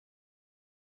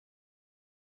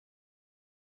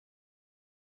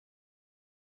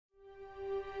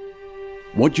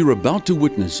What you're about to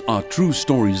witness are true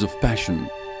stories of passion.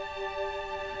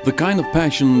 The kind of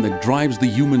passion that drives the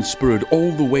human spirit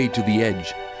all the way to the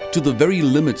edge, to the very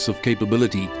limits of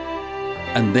capability,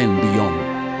 and then beyond.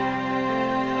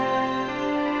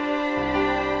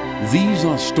 These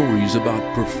are stories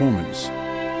about performance,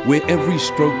 where every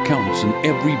stroke counts and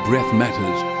every breath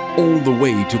matters, all the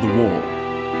way to the wall.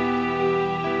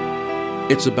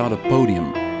 It's about a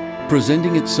podium,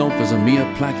 presenting itself as a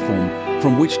mere platform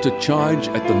from which to charge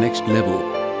at the next level,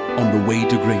 on the way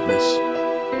to greatness.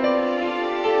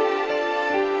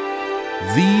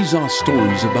 These are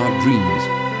stories about dreams,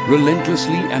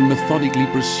 relentlessly and methodically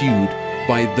pursued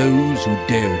by those who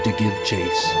dare to give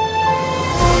chase.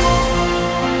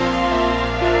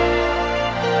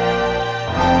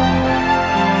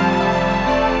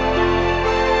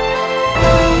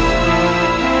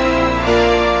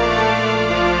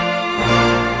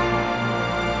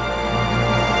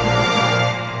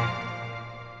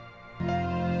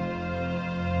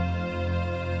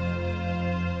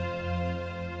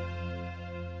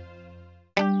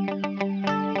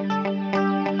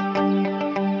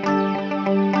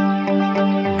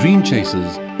 Dream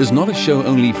Chasers is not a show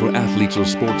only for athletes or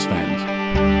sports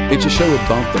fans. It's a show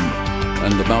about them,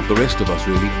 and about the rest of us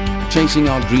really, chasing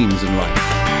our dreams in life.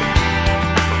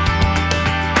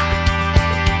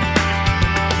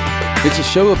 It's a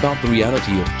show about the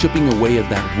reality of chipping away at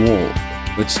that wall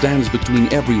that stands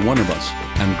between every one of us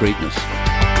and greatness.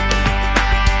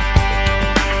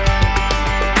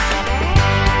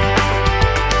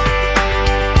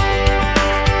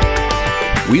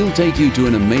 We'll take you to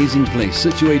an amazing place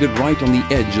situated right on the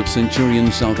edge of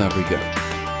Centurion, South Africa.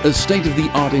 A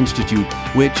state-of-the-art institute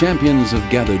where champions have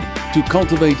gathered to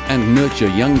cultivate and nurture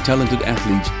young talented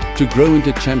athletes to grow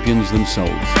into champions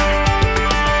themselves.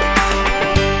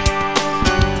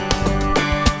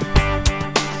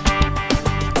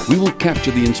 We will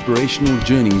capture the inspirational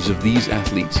journeys of these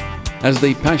athletes as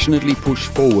they passionately push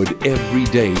forward every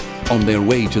day on their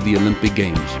way to the Olympic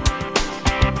Games.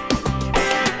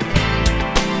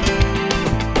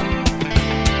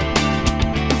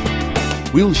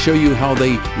 We'll show you how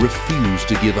they refuse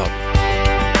to give up.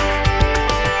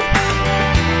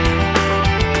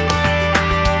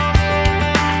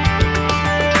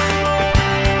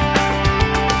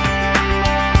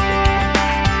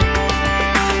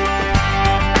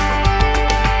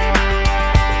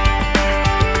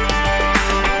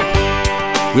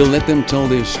 We'll let them tell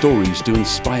their stories to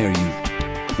inspire you.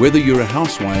 Whether you're a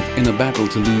housewife in a battle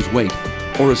to lose weight,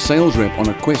 or a sales rep on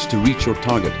a quest to reach your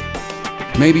target.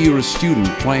 Maybe you're a student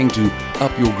trying to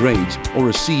up your grades, or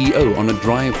a CEO on a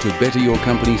drive to better your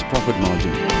company's profit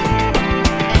margin.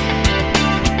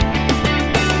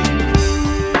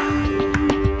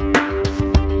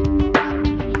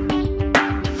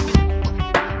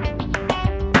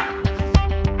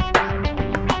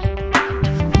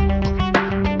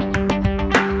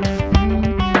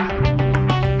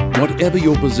 Whatever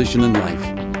your position in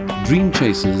life, Dream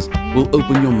Chasers will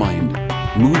open your mind,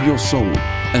 move your soul,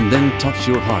 and then touch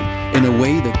your heart in a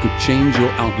way that could change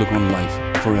your outlook on life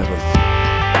forever.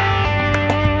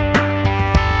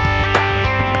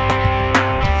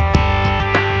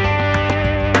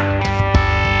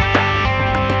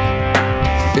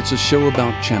 It's a show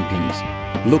about champions,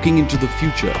 looking into the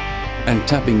future and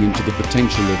tapping into the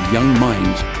potential of young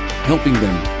minds, helping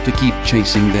them to keep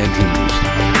chasing their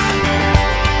dreams.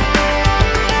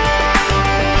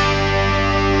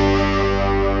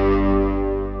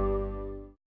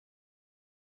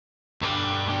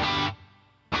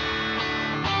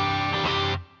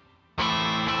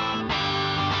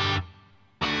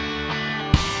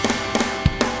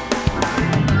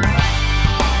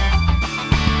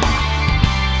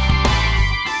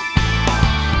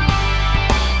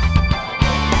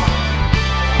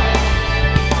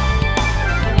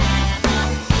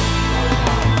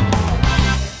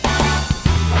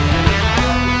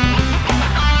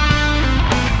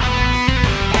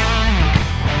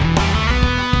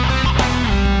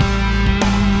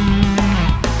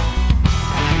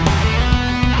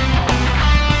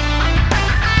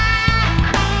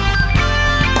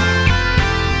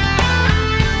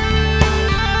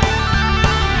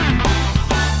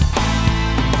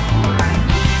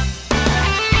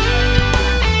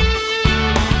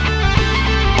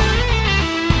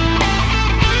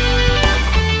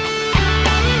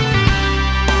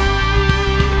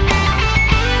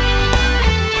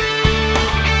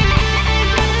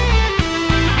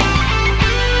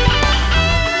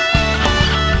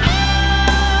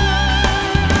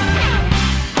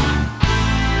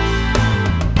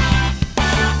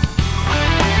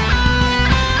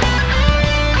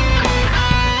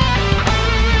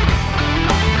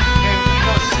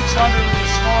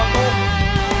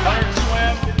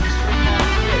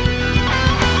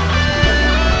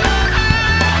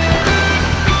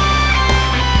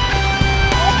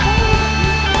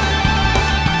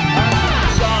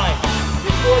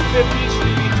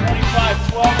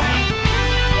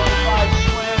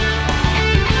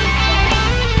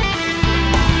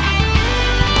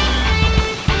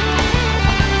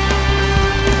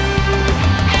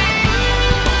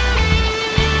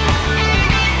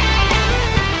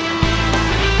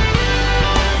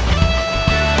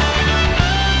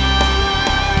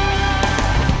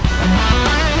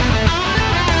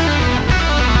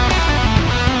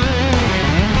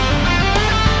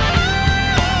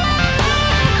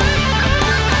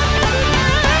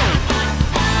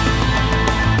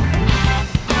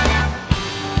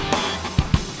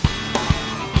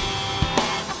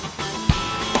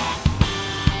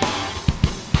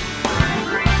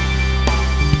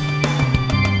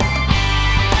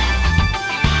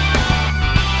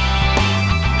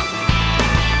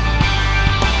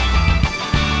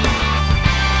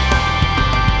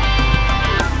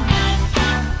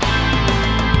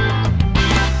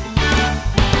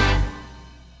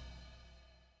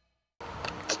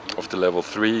 level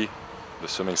 3, the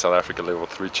Swimming South Africa level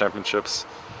 3 championships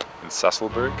in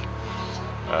Sasolburg.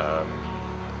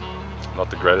 Not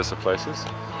the greatest of places,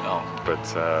 No. but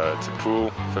it's a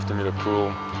pool, 50-meter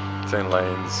pool, 10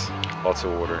 lanes, lots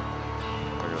of water.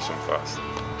 We're gonna swim fast.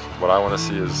 What I want to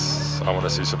see is, I want to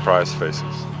see surprise faces.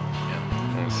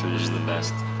 Yeah. I want to see Which is the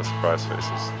best. the surprise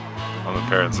faces. And the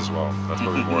parents as well. That's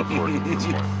probably more important at this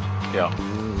point. Yeah.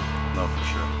 No, for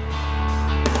sure.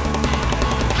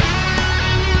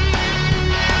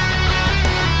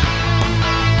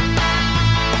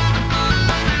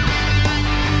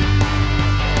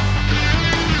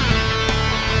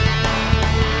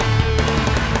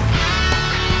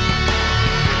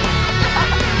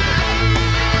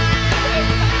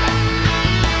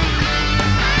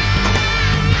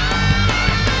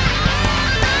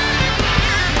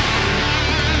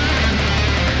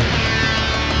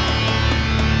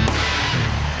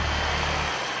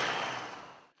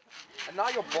 And now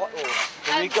your bottle.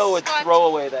 Rico would throw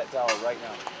away that towel right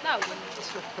now. No.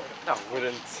 No,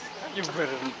 wouldn't. You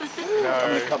wouldn't. I'm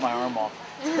gonna No. cut my arm off.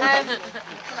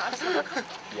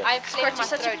 I've scored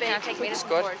such a big take medicine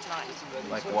Scott? for tonight.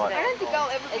 Like what? I don't think I'll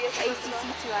ever be It's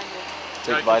ACC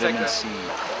 200. Take vitamin C.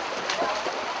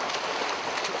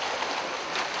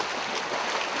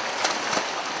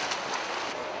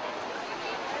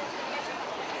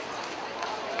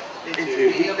 Into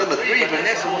heat number 3,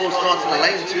 Vanessa Moore starts in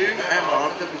lane 2, and on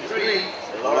number 3,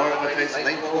 Laura Mates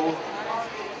lane 4.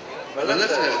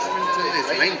 Melissa Swinton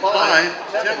is lane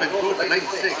 5, Chapman Court lane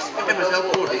 6, Emma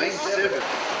Delport lane 7.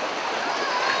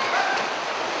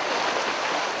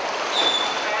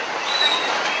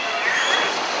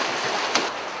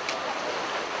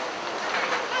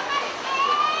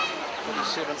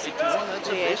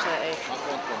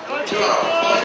 That's a